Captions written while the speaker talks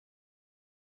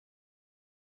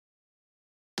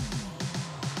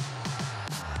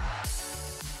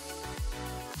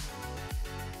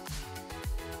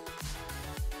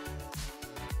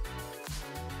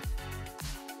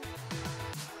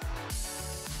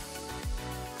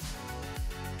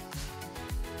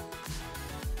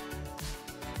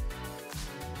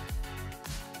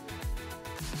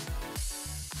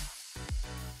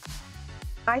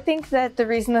I think that the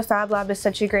reason the Fab Lab is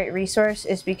such a great resource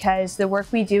is because the work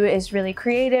we do is really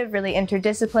creative, really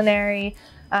interdisciplinary.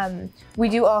 We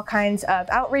do all kinds of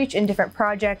outreach and different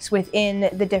projects within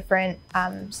the different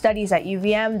studies at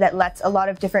UVM that lets a lot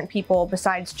of different people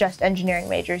besides just engineering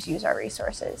majors use our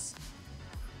resources.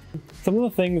 Some of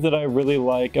the things that I really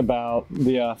like about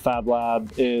the Fab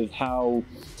Lab is how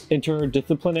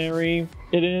interdisciplinary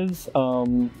it is.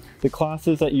 The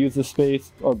classes that use the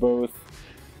space are both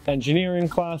engineering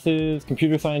classes,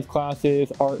 computer science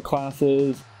classes, art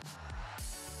classes.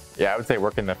 Yeah, I would say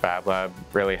working in the Fab Lab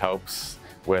really helps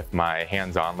with my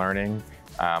hands-on learning.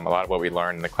 A lot of what we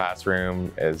learn in the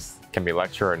classroom can be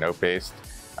lecture or note-based,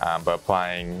 but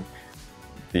applying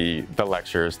the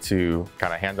lectures to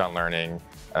kind of hands-on learning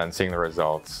and seeing the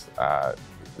results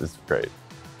is great.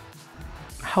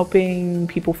 Helping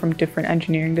people from different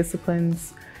engineering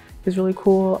disciplines is really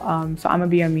cool. So I'm a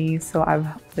BME, so I've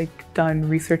done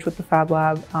research with the Fab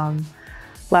Lab.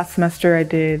 Last semester I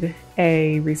did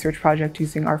a research project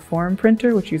using our Form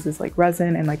printer, which uses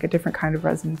resin and a different kind of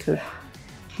resin to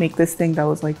make this thing that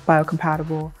was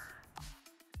biocompatible.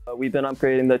 We've been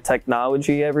upgrading the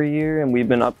technology every year, and we've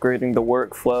been upgrading the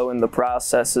workflow and the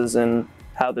processes and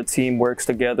how the team works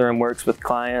together and works with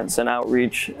clients and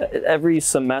outreach. Every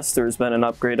semester has been an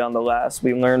upgrade on the last.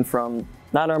 We learn from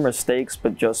not our mistakes,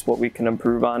 but just what we can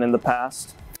improve on in the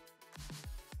past.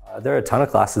 There are a ton of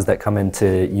classes that come in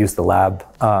to use the lab.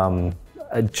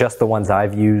 Just the ones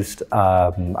I've used,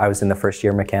 I was in the first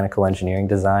year mechanical engineering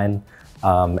design,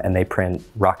 and they print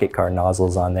rocket car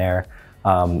nozzles on there.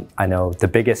 I know the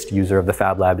biggest user of the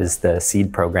Fab Lab is the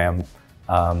SEED program,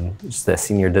 just the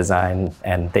senior design,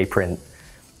 and they print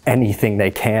anything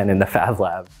they can in the Fab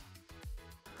Lab.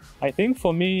 I think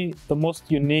for me, the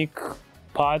most unique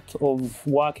part of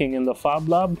working in the Fab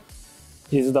Lab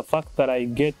is the fact that I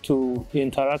get to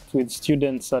interact with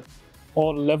students at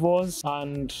all levels,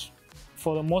 and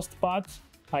for the most part,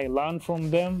 I learn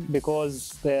from them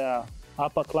because they're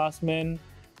upperclassmen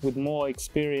with more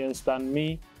experience than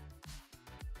me.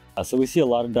 So we see a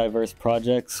lot of diverse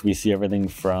projects. We see everything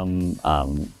from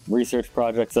research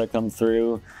projects that come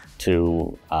through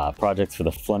to projects for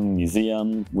the Fleming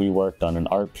Museum. We worked on an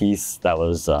art piece that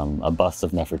was a bust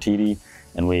of Nefertiti,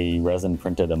 and we resin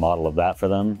printed a model of that for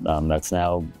them that's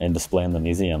now in display in the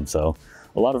museum. So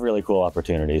a lot of really cool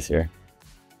opportunities here.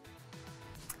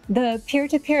 The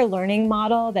peer-to-peer learning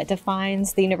model that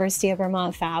defines the University of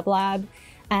Vermont Fab Lab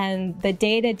and the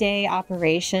day-to-day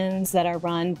operations that are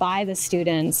run by the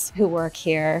students who work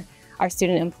here, our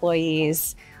student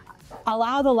employees,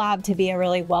 allow the lab to be a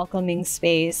really welcoming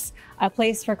space, a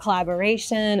place for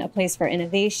collaboration, a place for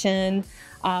innovation,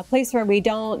 a place where we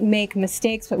don't make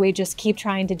mistakes, but we just keep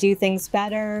trying to do things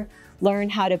better, learn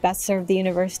how to best serve the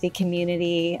university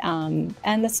community,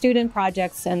 and the student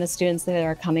projects and the students that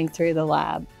are coming through the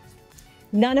lab.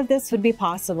 None of this would be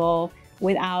possible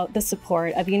without the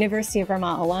support of University of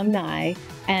Vermont alumni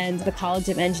and the College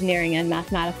of Engineering and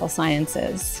Mathematical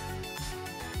Sciences.